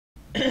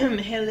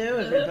Hello,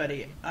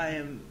 everybody.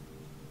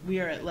 We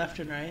are at Left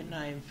and Right, and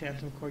I am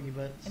Phantom Corgi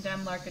Butts. And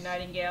I'm Lark and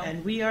Nightingale.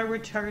 And we are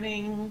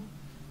returning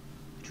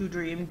to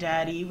Dream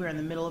Daddy. We're in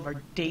the middle of our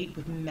date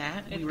with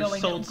Matt. We were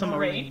sold some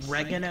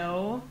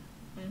oregano.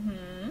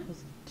 It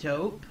was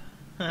dope.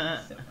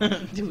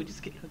 Did we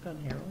just get hooked on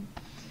heroin?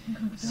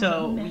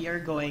 So we are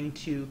going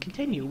to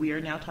continue. We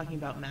are now talking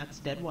about Matt's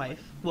dead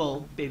wife.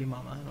 Well, baby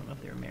mama. I don't know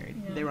if they were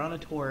married. Yeah. They were on a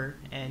tour,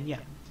 and yeah.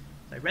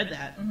 So I read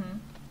that.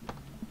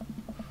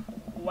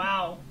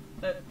 Wow.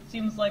 That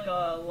seems like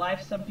a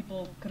life some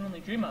people can only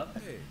dream of.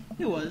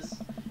 It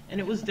was. And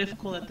it was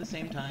difficult at the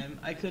same time.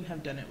 I couldn't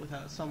have done it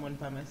without someone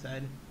by my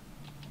side.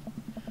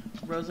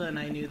 Rosa and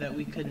I knew that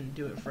we couldn't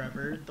do it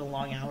forever. The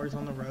long hours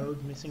on the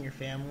road, missing your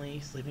family,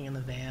 sleeping in the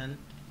van,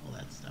 all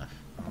that stuff.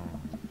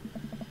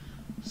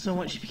 So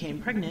once she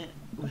became pregnant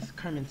with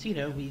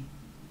Carmencita, we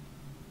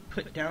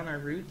put down our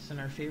roots in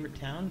our favorite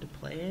town to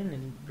play in,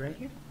 and right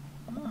here.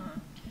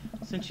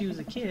 Since she was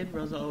a kid,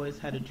 Rosa always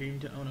had a dream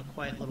to own a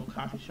quiet little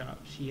coffee shop.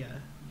 She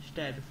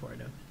died before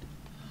it opened.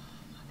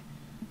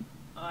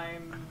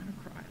 I'm gonna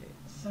cry.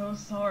 So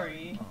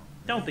sorry.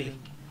 Don't be.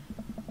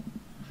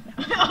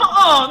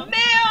 Oh,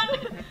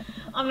 man!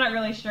 I'm not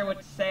really sure what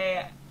to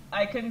say.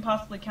 I couldn't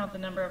possibly count the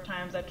number of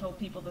times I told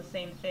people the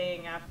same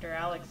thing after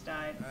Alex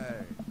died.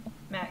 Hey.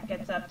 Matt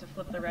gets up to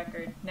flip the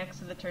record. Next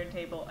to the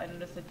turntable, I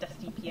notice a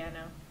dusty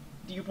piano.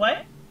 Do you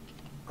play?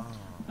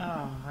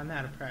 Oh, I'm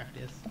out of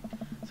practice.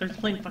 Starts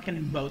playing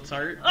fucking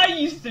Mozart. I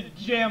used to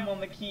jam on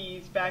the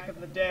keys back in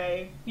the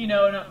day. You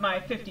know, my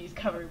 50s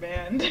cover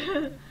band.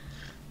 Have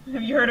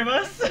you heard of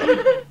us?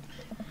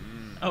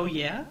 Oh,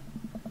 yeah?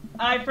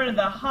 I fronted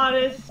the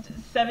hottest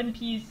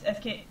 7-piece I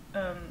think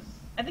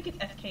it's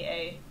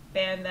SKA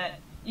band that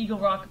Eagle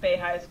Rock Bay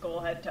High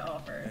School had to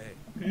offer.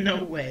 Hey.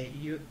 No way.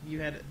 You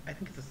had I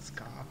think it's a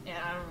ska. Yeah,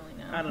 I don't really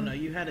know. I don't know.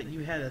 You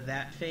had a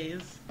that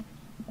phase.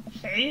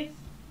 Phase?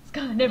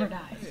 Ska never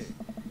dies. Hey.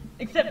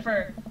 Except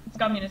for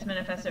Communist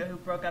Manifesto, who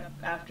broke up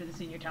after the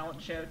senior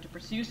talent show to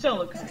pursue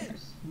solo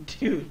careers.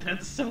 Dude,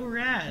 that's so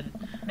rad.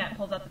 Matt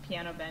pulls out the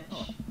piano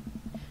bench.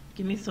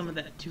 Give me some of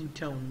that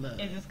two-tone love.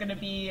 Is this gonna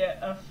be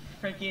a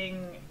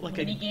freaking like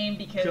mini game?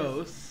 Because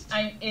ghost.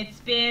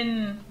 It's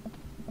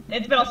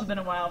also been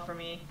a while for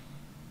me.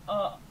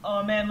 Oh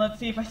man, let's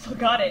see if I still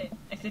got it.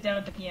 I sit down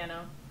at the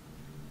piano.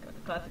 Go with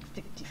the classic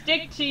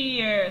stick to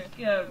your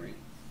roots.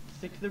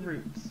 Stick to the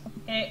roots.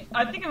 Hey,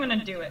 I think I'm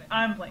gonna do it.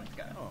 I'm playing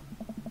ska.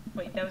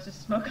 Wait, that was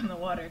just smoke on the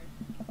water.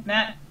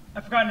 Matt,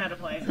 I've forgotten how to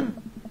play.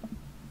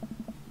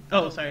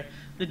 Oh, sorry.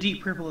 The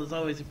deep purple is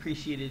always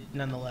appreciated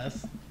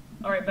nonetheless.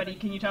 Alright, buddy,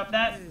 can you top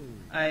that?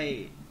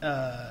 I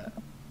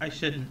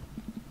shouldn't.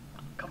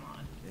 Oh, come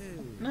on.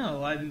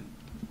 No,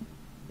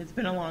 it's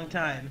been a long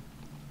time.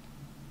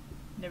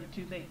 Never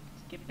too late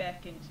to get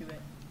back into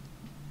it.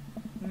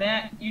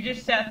 Matt, you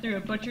just sat through a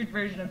butchered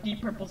version of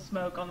Deep Purple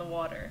Smoke on the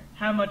Water.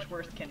 How much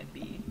worse can it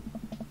be?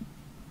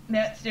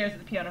 Matt stares at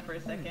the piano for a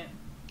second.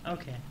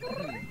 Okay.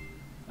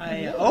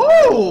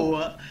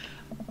 Oh!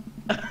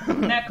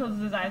 Matt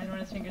closes his eyes and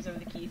runs his fingers over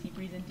the keys. He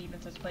breathes in deep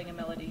and starts playing a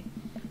melody.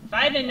 If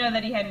I didn't know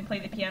that he hadn't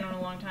played the piano in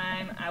a long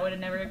time, I would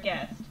have never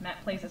guessed.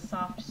 Matt plays a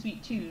soft,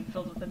 sweet tune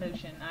filled with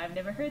emotion. I've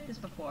never heard this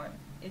before.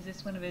 Is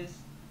this one of his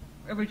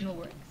original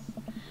works?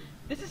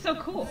 This is so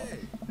cool.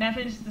 Matt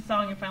finishes the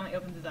song and finally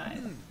opens his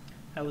eyes.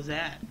 How was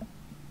that?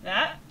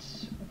 That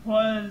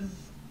was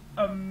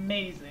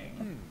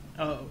amazing.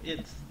 Oh,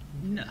 it's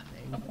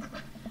nothing.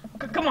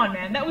 Come on,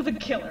 man. That was a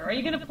killer. Are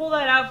you going to pull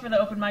that out for the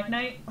open mic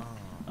night?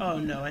 Oh,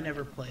 no. I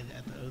never played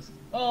at those.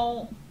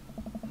 Well,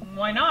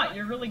 why not?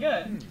 You're really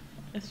good.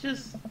 It's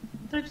just...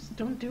 I just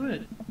don't do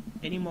it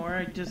anymore.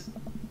 I just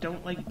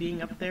don't like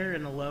being up there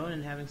and alone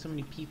and having so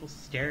many people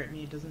stare at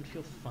me. It doesn't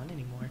feel fun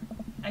anymore.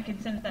 I can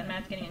sense that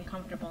Matt's getting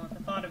uncomfortable at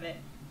the thought of it.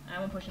 I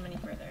won't push him any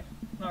further.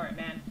 Alright,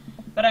 man.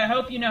 But I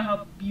hope you know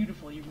how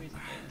beautiful your music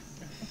is.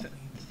 I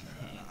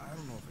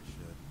don't know if I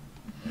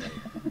should.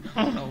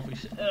 I don't know if we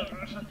should.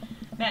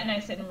 Matt and I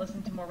sit and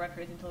listen to more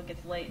records until it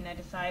gets late, and I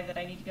decide that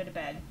I need to go to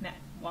bed. Matt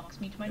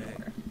walks me to my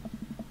door.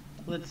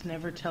 Let's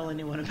never tell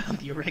anyone about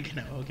the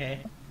oregano,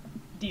 okay?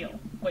 Deal.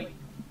 Wait.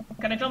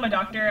 Can I tell my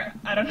doctor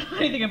I don't know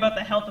anything about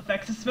the health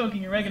effects of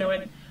smoking oregano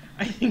and...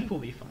 I think we'll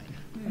be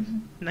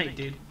fine. Night,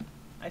 dude.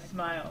 I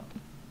smile.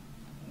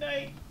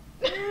 Night.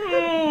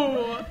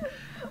 I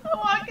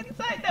walk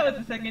inside. That was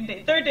the second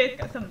day. Third day,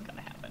 something's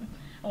gonna happen.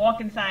 I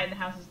walk inside and the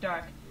house is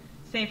dark,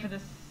 save for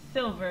the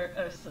sliver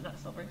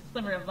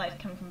of light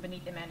coming from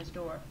beneath Amanda's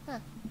door. I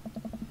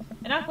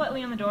knock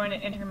lightly on the door and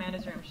enter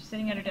Amanda's room. She's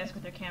sitting at her desk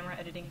with her camera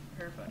editing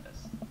her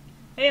photos.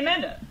 Hey,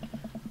 Amanda!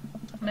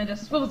 Amanda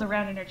swivels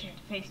around in her chair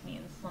to face me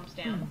and slumps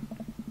down.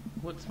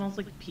 What smells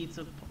like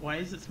pizza? Why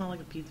does it smell like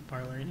a pizza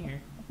parlor in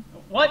here?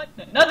 What?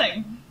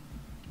 Nothing!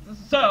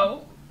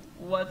 So,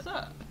 what's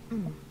up?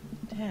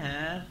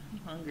 Dad, I'm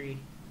hungry.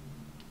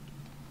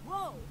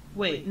 Whoa!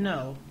 Wait,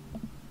 no.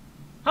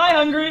 Hi,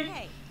 hungry!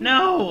 Hey!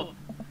 No!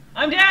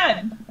 I'm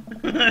Dad!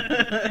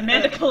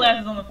 Amanda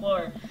collapses on the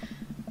floor.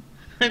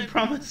 I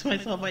promised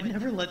myself I'd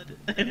never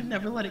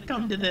let it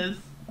come to this.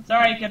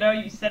 Sorry, kiddo,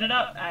 you set it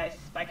up. I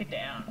spike it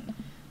down.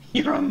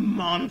 You're a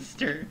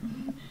monster.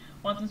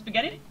 Want some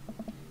spaghetti?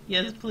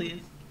 Yes,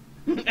 please.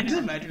 I just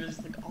imagine it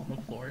just like on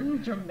the floor.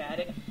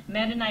 Dramatic.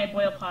 Amanda and I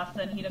boil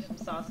pasta and heat up some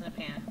sauce in a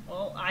pan.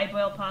 Well, I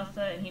boil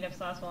pasta and heat up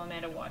sauce while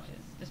Amanda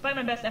watches. Despite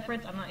my best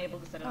efforts, I'm not able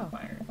to set it on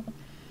fire.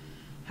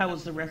 How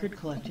was the record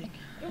collecting?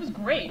 It was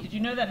great. Did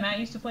you know that Matt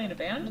used to play in a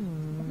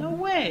band? No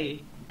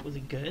way. Was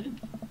he good?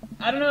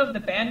 I don't know if the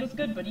band was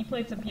good, but he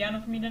played some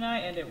piano for me tonight,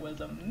 and it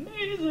was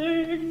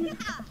amazing.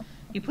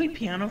 He played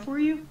piano for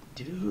you?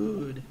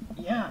 Dude.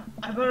 Yeah,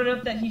 I brought it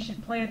up that he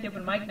should play at the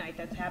open mic night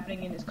that's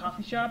happening in his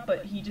coffee shop,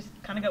 but he just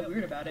kind of got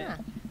weird about it.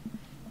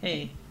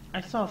 Hey,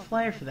 I saw a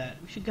flyer for that.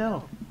 We should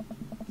go.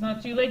 It's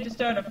not too late to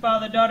start a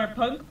father-daughter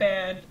punk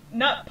band.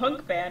 Not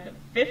punk band,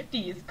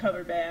 50s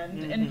cover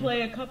band, and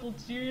play a couple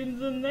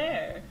tunes in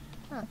there.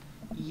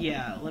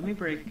 Yeah, let me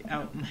break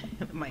out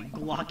my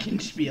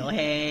glockenspiel.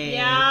 Hey.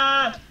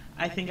 Yeah.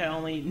 I think I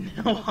only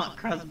know hot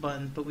cross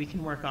buns, but we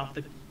can work off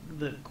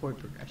the chord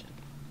progression.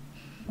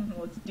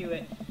 Let's do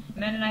it.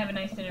 Amanda and I have a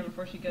nice dinner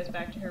before she goes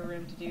back to her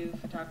room to do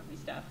photography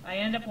stuff. I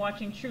end up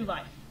watching True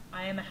Life.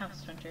 I am a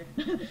house hunter.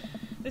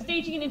 They're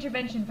staging an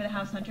intervention for the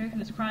house hunter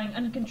who's crying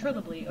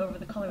uncontrollably over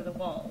the color of the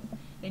walls.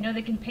 They know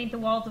they can paint the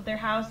walls of their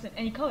house in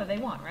any color they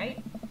want,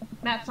 right?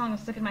 Matt's song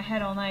was stuck in my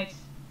head all night.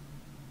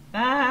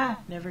 Ah!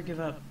 Never give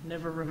up.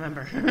 Never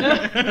remember.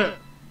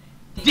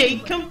 Day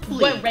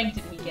complete. What rank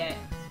did we get?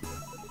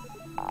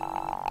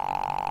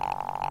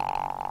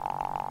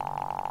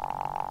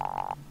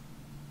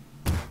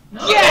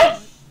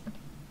 Yes!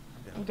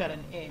 We got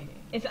an A.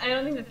 I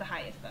don't think that's the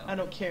highest, though. I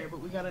don't care,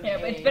 but we got an Yeah, A.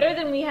 but it's better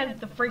than we had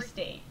the first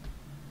date.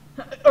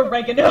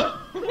 Oregano.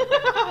 We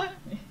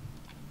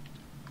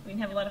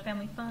didn't have a lot of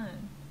family fun.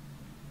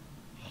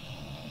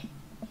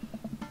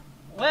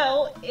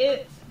 Well,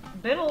 it's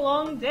been a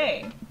long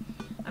day.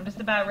 I'm just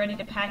about ready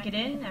to pack it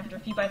in. After a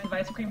few bites of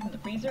ice cream from the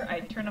freezer, I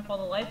turn off all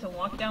the lights and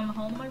walk down the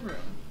hall to my room.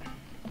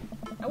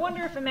 I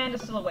wonder if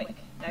Amanda's still awake.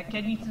 That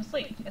kid needs some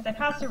sleep. As I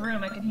pass her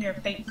room, I can hear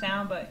a faint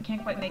sound, but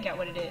can't quite make out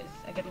what it is.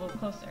 I get a little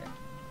closer.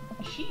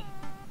 Is she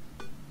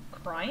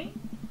crying?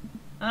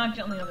 I knock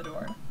gently on the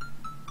door.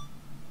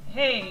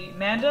 Hey,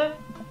 Amanda?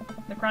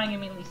 The crying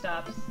immediately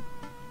stops.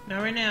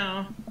 Not right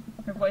now.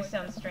 Her voice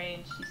sounds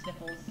strange. She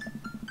sniffles.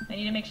 I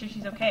need to make sure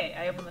she's okay.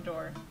 I open the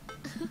door.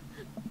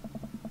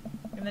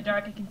 In the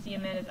dark, I can see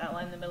Amanda's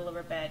outline in the middle of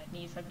her bed,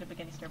 knees hugged up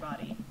against her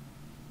body.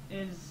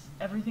 Is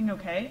everything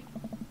okay?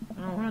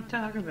 I don't want to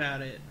talk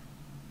about it.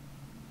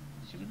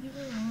 Should we leave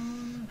her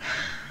alone?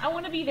 I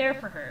want to be there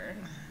for her.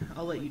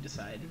 I'll let you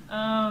decide.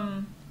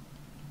 I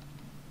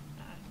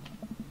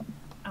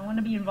want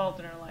to be involved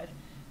in her life.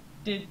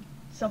 Did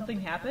something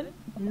happen?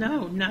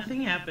 No,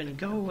 nothing happened.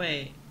 Go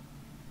away.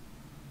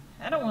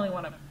 I don't really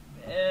want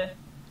to...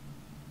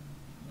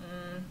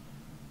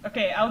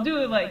 Okay, I'll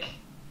do it, like,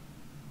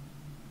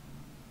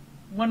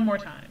 one more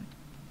time.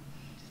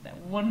 Just that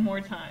one more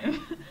time.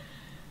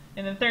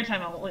 And the third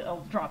time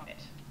I'll drop it.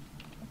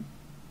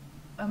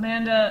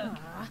 Amanda...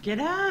 Get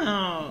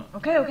out!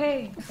 Okay.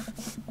 Okay,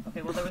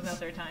 well, there was no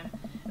third time.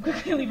 I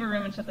quickly leave her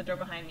room and shut the door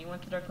behind me.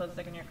 Once the door closes,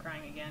 I can hear her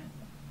crying again.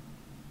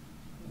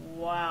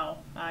 Wow,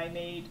 I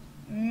made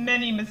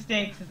many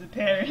mistakes as a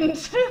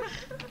parent.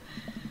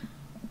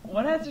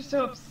 What has her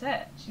so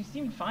upset? She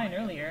seemed fine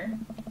earlier.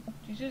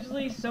 She's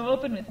usually so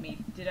open with me.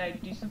 Did I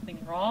do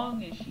something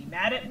wrong? Is she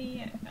mad at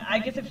me? I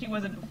guess if she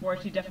wasn't before,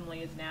 she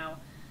definitely is now.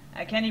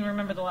 I can't even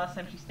remember the last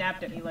time she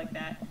snapped at me like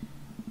that.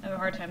 I have a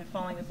hard time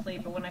falling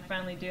asleep, but when I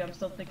finally do, I'm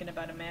still thinking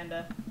about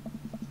Amanda.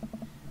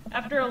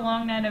 After a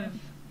long night of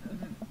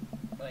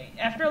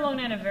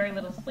very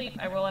little sleep,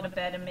 I roll out of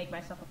bed and make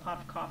myself a pot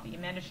of coffee.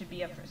 Amanda should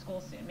be up for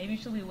school soon. Maybe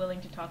she'll be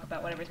willing to talk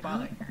about whatever's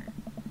bothering her.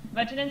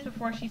 About 10 minutes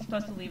before she's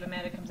supposed to leave,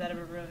 Amanda comes out of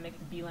her room and makes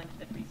a beeline to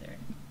the freezer.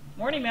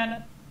 Morning,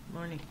 Amanda.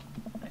 Morning.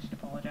 I should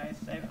apologize.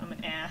 I'm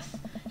an ass.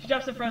 She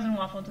drops a frozen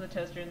waffle into the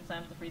toaster and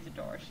slams the freezer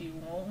door. She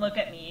won't look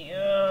at me.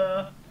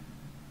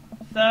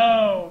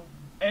 So,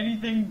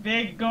 anything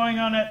big going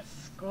on at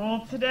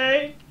school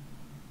today?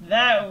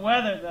 That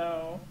weather,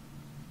 though.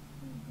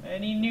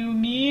 Any new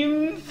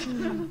memes?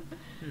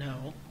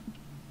 No.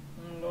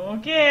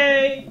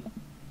 Okay.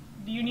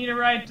 Do you need a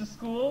ride to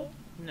school?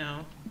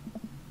 No.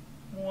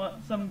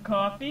 Want some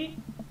coffee?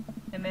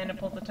 Amanda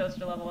pulls the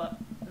toaster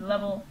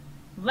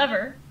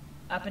lever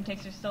up and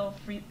takes her still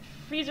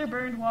freezer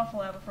burned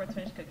waffle out before it's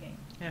finished cooking.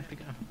 I have to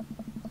go.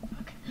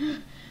 Fuck.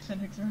 Then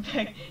picks her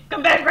back.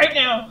 Come back right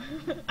now!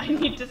 I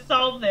need to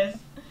solve this.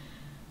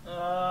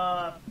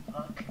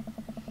 Fuck.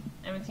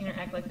 I haven't seen her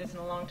act like this in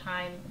a long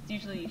time. It's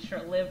usually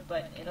short-lived,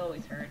 but it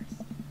always hurts.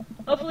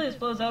 Hopefully this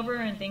blows over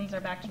and things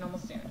are back to normal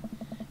soon.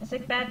 I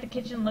sit back at the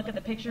kitchen and look at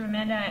the picture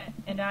Amanda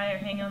and I are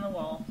hanging on the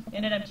wall.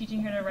 Ended up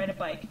teaching her to ride a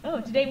bike. Oh,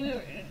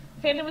 today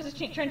Phantom was just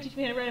trying to teach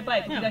me how to ride a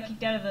bike, but we got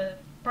kicked out of the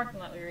parking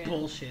lot we were in.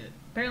 Bullshit.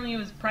 Apparently it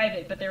was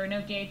private, but there were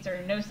no gates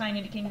or no sign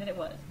indicating that it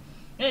was.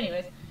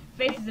 Anyways,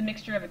 face is a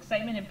mixture of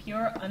excitement and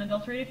pure,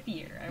 unadulterated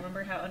fear. I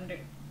remember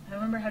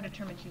how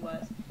determined she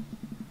was.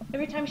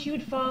 Every time she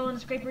would fall and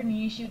scrape her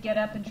knee, she would get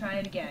up and try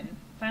it again.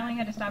 Finally, I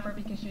had to stop her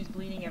because she was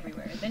bleeding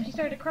everywhere. Then she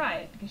started to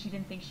cry because she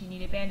didn't think she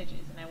needed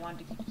bandages, and I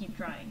wanted to keep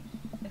trying.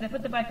 As I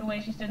put the bike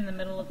away, she stood in the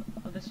middle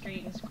of the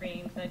street and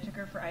screamed, and I took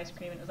her for ice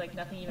cream, and it was like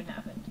nothing even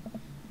happened.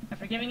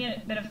 After giving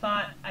it a bit of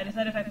thought, I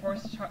decided if I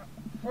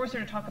force her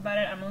to talk about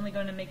it, I'm only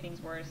going to make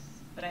things worse,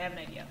 but I have an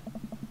idea.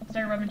 I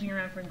started rummaging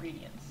around for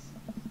ingredients.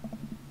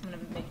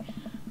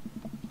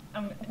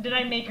 Did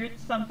I make her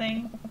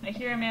something? I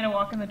hear Amanda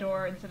walk in the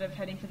door. Instead of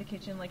heading for the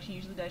kitchen like she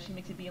usually does, she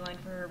makes a beeline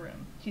for her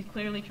room. She's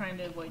clearly trying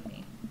to avoid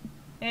me.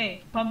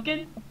 Hey,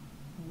 Pumpkin?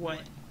 What?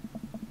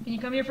 Can you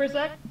come here for a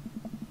sec?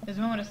 There's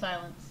a moment of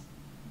silence.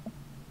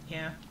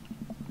 Yeah?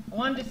 I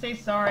wanted to say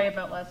sorry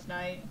about last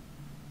night.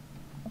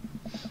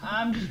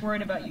 I'm just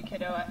worried about you,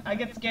 kiddo. I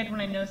get scared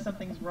when I know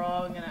something's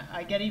wrong, and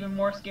I get even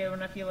more scared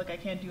when I feel like I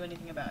can't do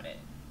anything about it.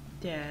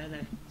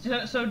 Dad,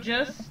 So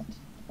just,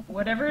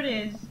 whatever it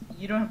is,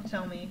 you don't have to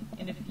tell me,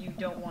 and if you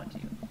don't want to.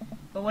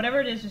 But whatever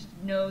it is, just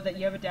know that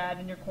you have a dad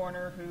in your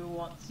corner who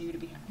wants you to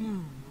be happy.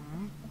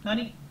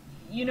 Honey,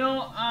 you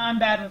know I'm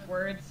bad with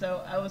words,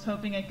 so I was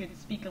hoping I could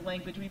speak a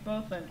language we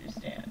both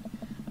understand.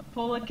 I'll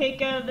pull a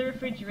cake out of the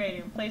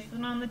refrigerator and place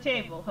it on the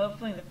table.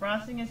 Hopefully the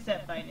frosting is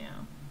set by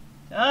now.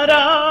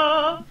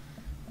 Ta-da!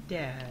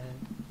 Dad.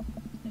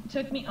 It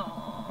took me,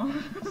 aww.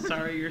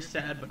 Sorry you're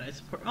sad, but I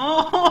support.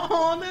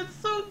 Oh, that's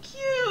so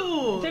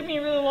cute! It took me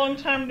a really long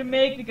time to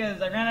make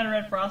because I ran out of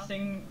red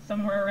frosting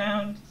somewhere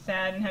around,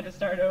 sad, and had to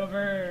start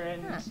over,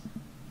 and...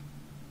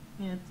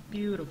 Yeah, it's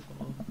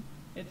beautiful.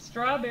 It's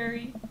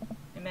strawberry,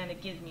 and then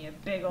it gives me a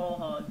big ol'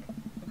 hug.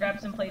 I grab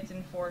some plates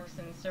and forks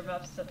and serve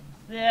up some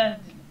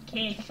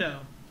cake. So,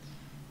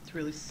 it's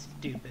really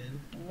stupid.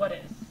 What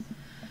is?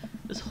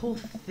 This whole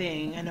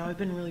thing, I know I've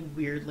been really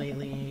weird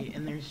lately,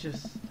 and there's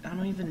just, I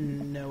don't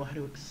even know how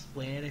to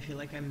explain it. I feel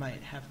like I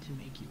might have to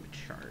make you a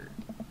chart.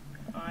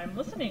 I'm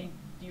listening.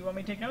 Do you want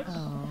me to take notes?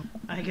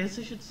 I guess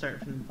I should start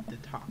from the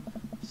top.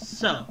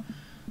 So,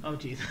 oh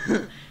jeez.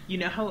 You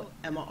know how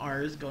Emma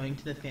R. is going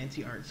to the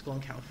fancy art school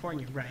in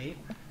California, right?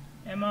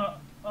 Emma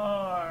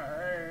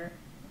R.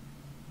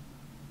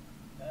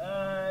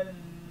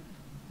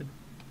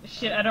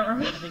 Shit, I don't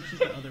remember. I think she's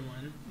the other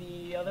one.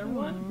 The other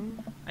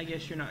one? I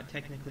guess you're not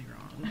technically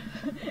wrong.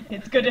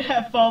 It's good to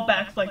have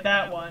fallbacks like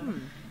that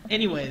one.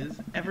 Anyways,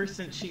 ever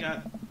since she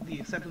got the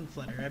acceptance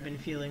letter, I've been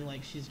feeling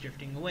like she's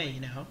drifting away,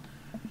 you know?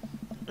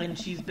 And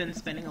she's been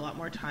spending a lot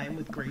more time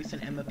with Grace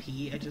and Emma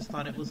P. I just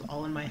thought it was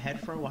all in my head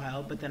for a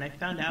while, but then I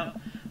found out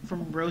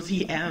from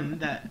Rosie M.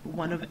 that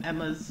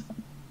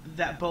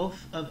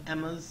both of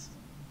Emma's,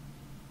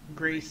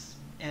 Grace,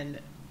 and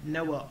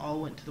Noah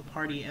all went to the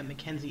party at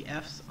Mackenzie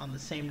F's on the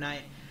same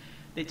night.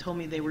 They told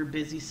me they were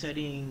busy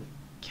studying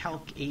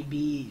Calc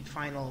AB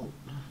final.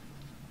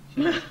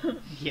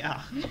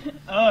 Yeah.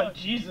 Oh,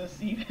 Jesus.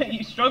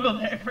 You struggled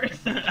there for a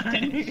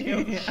second, didn't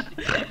you?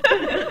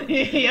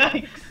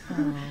 Yikes.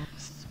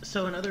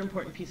 So another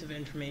important piece of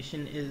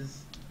information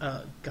is,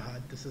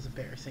 God, this is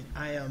embarrassing.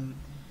 I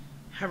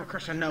have a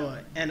crush on Noah,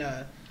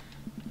 and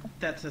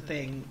that's a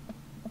thing.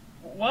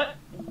 What?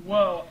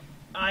 Whoa.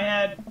 I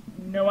had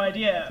no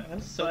idea.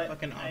 That's so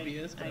fucking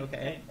obvious, but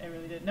okay. I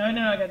really did. No,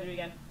 I gotta do it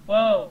again.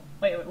 Whoa.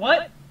 Wait,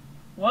 what?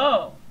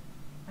 Whoa.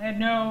 I had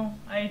no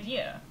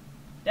idea.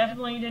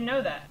 Definitely didn't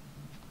know that.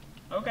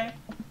 Okay.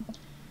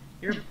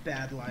 You're a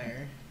bad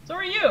liar. So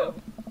are you.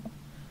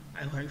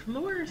 I learned from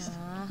the worst.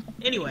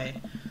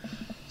 Anyway,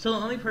 so the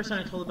only person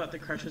I told about the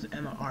crush was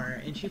Emma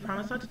R., and she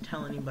promised not to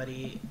tell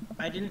anybody.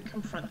 I didn't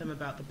confront them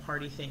about the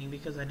party thing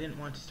because I didn't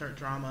want to start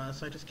drama,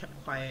 so I just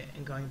kept quiet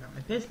and going about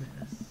my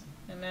business.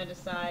 Amanda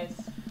sighs.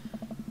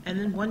 And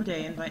then one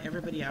day I invite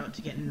everybody out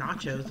to get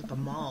nachos at the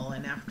mall,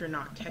 and after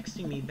not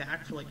texting me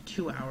back for like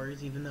 2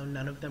 hours, even though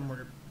none of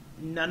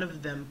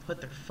them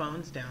put their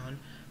phones down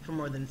for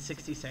more than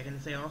 60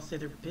 seconds, they all say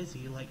they're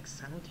busy, like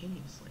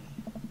simultaneously.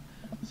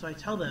 So I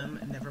tell them,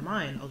 never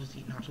mind, I'll just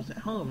eat nachos at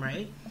home,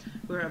 right?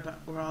 We're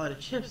all out of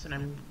chips, and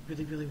I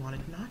really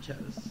wanted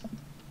nachos.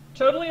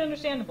 Totally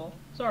understandable.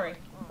 Sorry.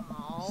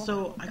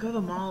 So I go to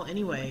the mall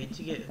anyway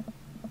to go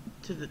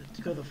to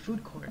the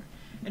food court.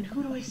 And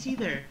who do I see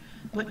there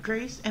but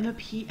Grace, Emma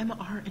P, Emma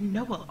R, and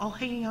Noah all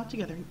hanging out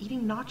together and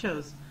eating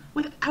nachos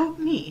without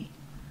me.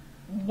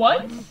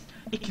 What?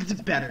 It gets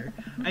better.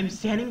 I'm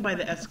standing by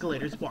the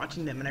escalators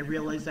watching them, and I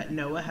realize that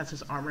Noah has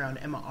his arm around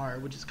Emma R,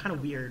 which is kind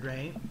of weird,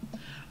 right?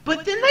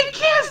 But then they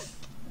kiss!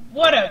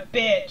 What a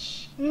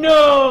bitch!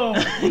 No!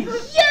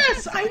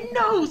 Yes, I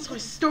know! So I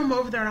storm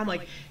over there, and I'm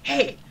like,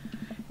 hey!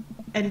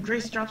 And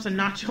Grace drops a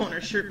nacho on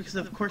her shirt because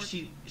of course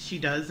she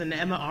does, and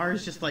Emma R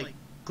is just like,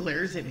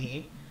 glares at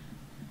me.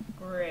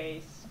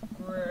 Grace.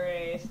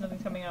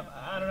 Nothing's coming up.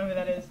 I don't know who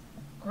that is.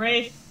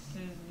 Grace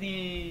is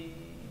the...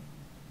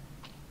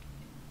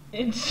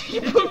 And she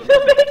pooped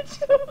the bed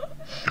too.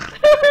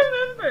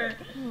 I remember.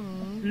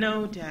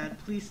 No, Dad,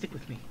 please stick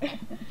with me.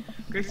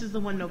 Grace is the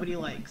one nobody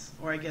likes,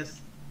 or I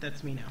guess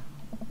that's me now.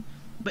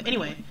 But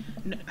anyway,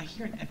 no, I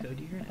hear an echo.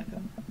 Do you hear an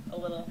echo? A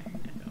little. I hear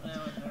an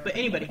echo. But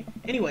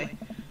anyway,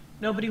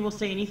 nobody will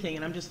say anything,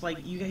 and I'm just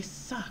like, you guys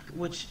suck,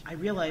 which I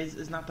realize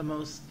is not the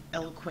most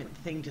eloquent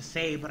thing to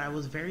say, but I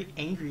was very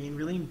angry and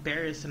really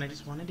embarrassed, and I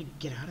just wanted to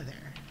get out of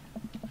there.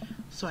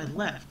 So I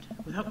left,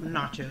 without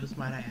nachos,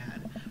 might I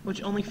add,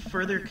 which only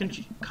further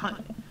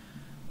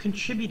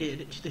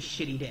contributed to the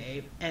shitty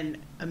day and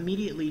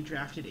immediately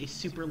drafted a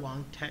super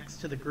long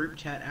text to the group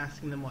chat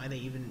asking them why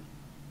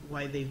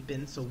they've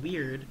been so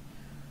weird.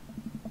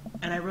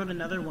 And I wrote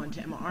another one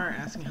to MR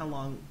asking how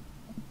long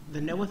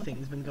the Noah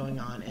thing's been going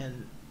on.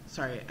 And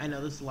sorry, I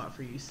know this is a lot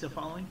for you. Still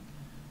following?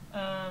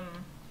 I'm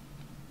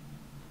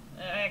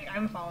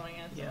following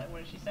it. So Yeah. what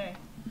did she say?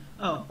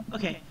 Oh,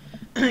 okay.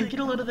 Get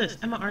a load of this.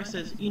 MR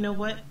says, you know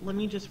what? Let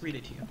me just read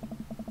it to you.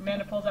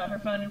 Amanda pulls out her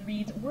phone and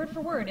reads word for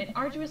word an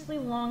arduously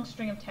long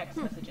string of text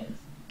messages.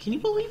 Can you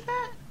believe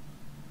that?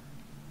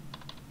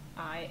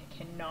 I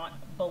cannot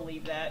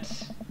believe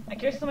that. I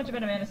care so much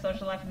about Amanda's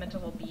social life and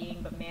mental well-being,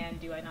 but man,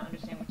 do I not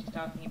understand what she's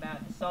talking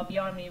about. This is all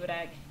beyond me, but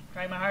I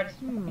try my hardest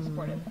to be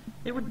supportive.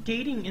 They were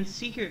dating in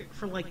secret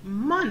for like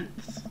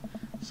months.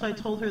 So I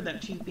told her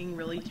that she's being a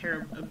really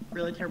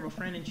terrible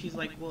friend, and she's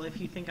like, well, if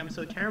you think I'm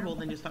so terrible,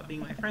 then just stop being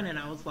my friend. And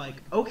I was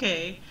like,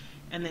 okay.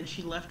 And then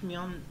she left me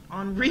on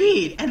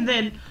read. And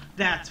then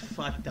that's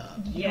fucked up.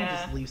 You don't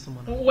just leave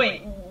someone on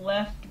Wait,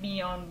 left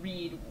me on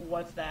read.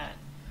 What's that?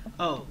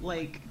 Oh,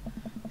 like,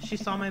 she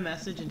saw my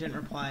message and didn't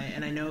reply,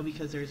 and I know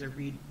because there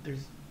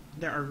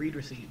are read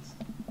receipts.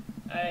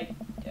 I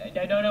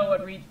don't know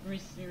what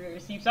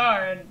receipts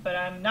are, but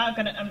I'm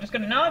just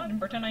gonna nod and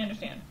pretend I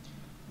understand.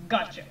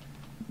 Gotcha.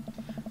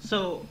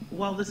 So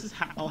while this is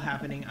all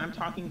happening, I'm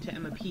talking to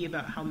Emma P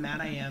about how mad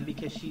I am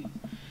because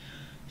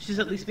she's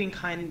at least being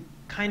kind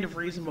of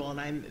reasonable, and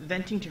I'm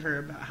venting to her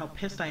about how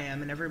pissed I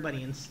am and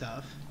everybody and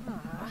stuff.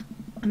 Aww.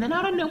 And then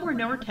out of nowhere,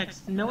 Noah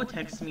texts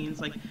me and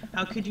is like,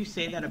 how could you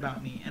say that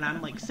about me? And I'm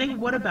like, say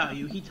what about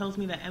you? He tells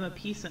me that Emma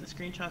P sent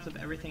screenshots of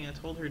everything I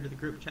told her to the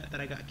group chat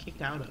that I got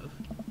kicked out of.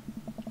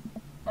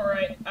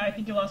 Alright, I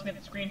think you lost me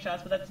at the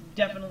screenshots, but that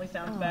definitely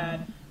sounds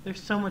bad.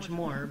 There's so much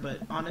more, but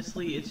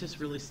honestly, it's just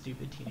really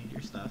stupid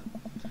teenager stuff.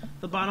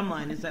 The bottom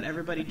line is that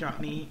everybody dropped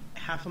me,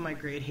 half of my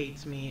grade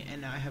hates me,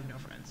 and now I have no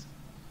friends.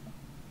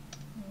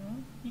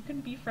 You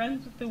can be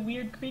friends with the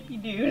weird, creepy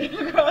dude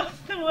across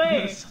the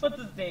way. What's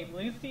his name?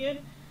 Lucian?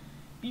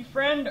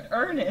 Befriend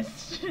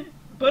Ernest.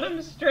 Put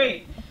him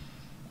straight.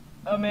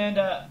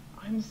 Amanda,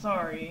 I'm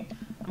sorry.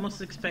 I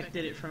almost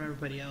expected it from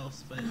everybody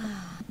else, but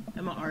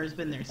Emma R has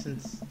been there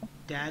since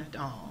Dad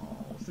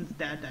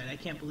died. I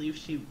can't believe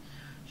she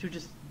would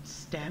just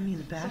stab me in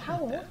the back. So how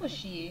like old that. was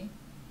she?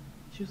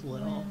 She was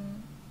little.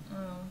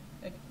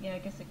 I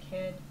guess a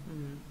kid.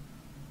 Mm.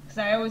 Because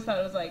I always thought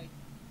it was like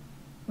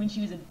when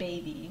she was a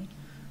baby.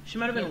 She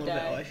might have been a little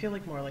bit died. old. I feel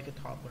like more like a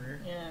toddler.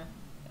 Yeah.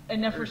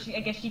 Enough where I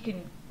guess she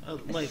can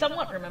Like,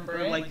 somewhat remember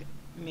it. like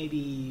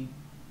maybe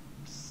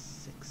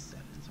 6,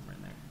 7, somewhere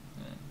in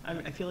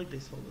there. I feel like they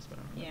sold this, but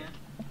I don't know.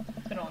 Yeah.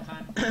 It's been a long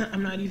time.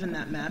 I'm not even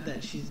that mad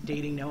that she's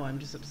dating Noah. I'm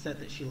just upset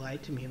that she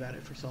lied to me about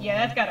it for so long. Yeah,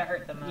 that's gotta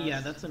hurt the most.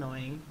 Yeah, that's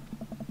annoying.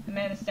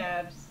 Amanda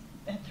stabs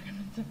at the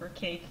remnants of her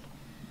cake.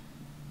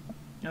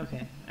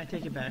 Okay, I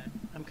take it back.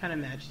 I'm kind of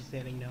mad she's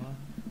dating Noah.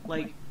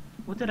 Like,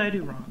 what did I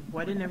do wrong?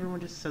 Why didn't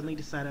everyone just suddenly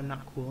decide I'm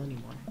not cool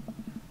anymore?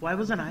 Why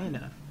wasn't I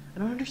enough? I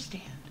don't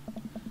understand.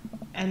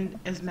 And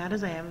as mad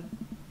as I am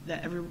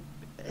that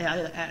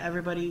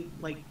everybody,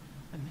 like,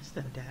 I miss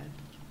them, Dad.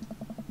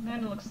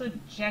 Amanda looks so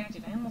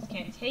dejected. I almost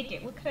can't take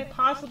it. What could I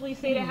possibly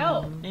say to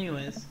help?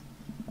 Anyways,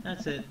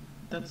 that's it.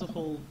 That's the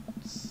whole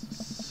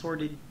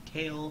sordid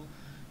tale.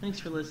 Thanks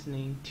for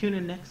listening. Tune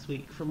in next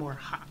week for more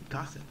hot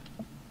gossip.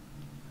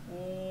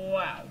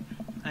 Wow.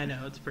 I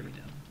know, it's pretty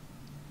dumb.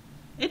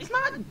 It's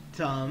not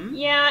dumb.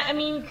 Yeah, I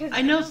mean, because...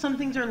 I know some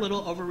things are a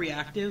little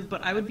overreactive,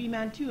 but I would be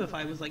mad too if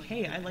I was like,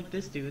 hey, I like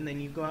this dude, and then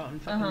you go out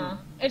and fucking...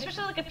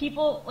 Especially, like, if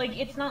people, like,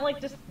 it's not, like,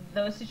 just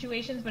those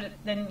situations, but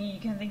then you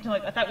can think to,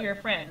 like, I thought we were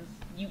friends,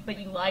 but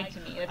you lied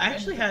to me. That's I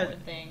actually had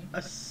important thing.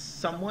 a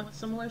somewhat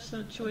similar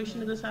situation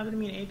to this happen to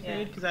me in 8th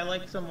grade, because I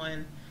liked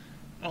someone.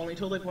 I only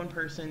told, like, one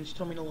person. She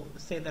told me to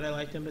say that I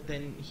liked him, but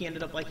then he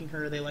ended up liking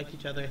her. They liked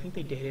each other. I think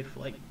they dated for,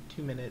 like,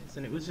 2 minutes,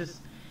 and it was just...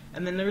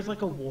 And then there was,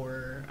 like, a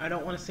war. I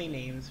don't want to say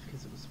names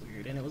because it was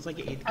weird, and it was, like,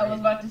 8th grade. I was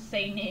about to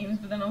say names,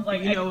 but then I was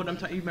like... You know what I'm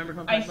talking... You remember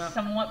who I'm talking about? I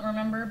somewhat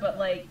remember, but,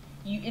 like,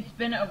 it's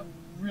been a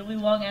really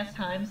long-ass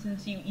time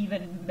since you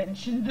even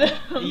mentioned them.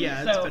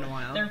 Yeah, it's been a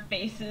while. Their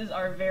faces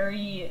are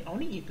very... I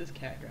want to eat this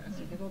cat grass.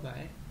 Do you think I'll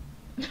die?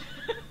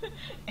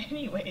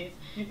 Anyways.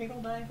 Do you think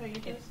I'll die if I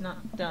eat this? It's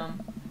not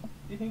dumb.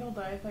 Do you think I'll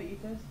die if I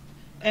eat this?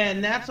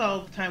 And that's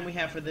all the time we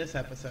have for this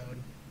episode.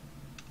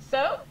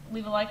 So,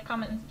 leave a like,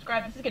 comment, and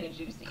subscribe. This is getting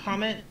juicy.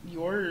 Comment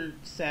your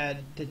sad,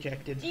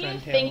 dejected Do friend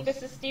you tales. think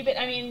this is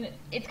stupid? I mean,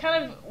 it's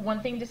kind of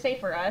one thing to say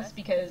for us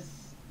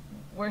because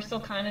we're still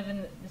kind of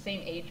in the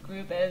same age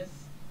group as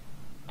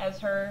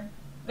her.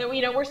 But,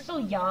 you know, we're still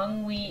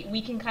young.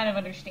 We can kind of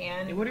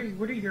understand. Hey, what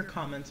are your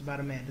comments about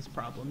Amanda's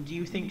problem? Do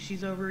you think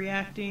she's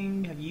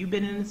overreacting? Have you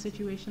been in a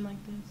situation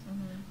like this?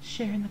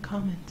 Share in the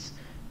comments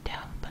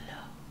down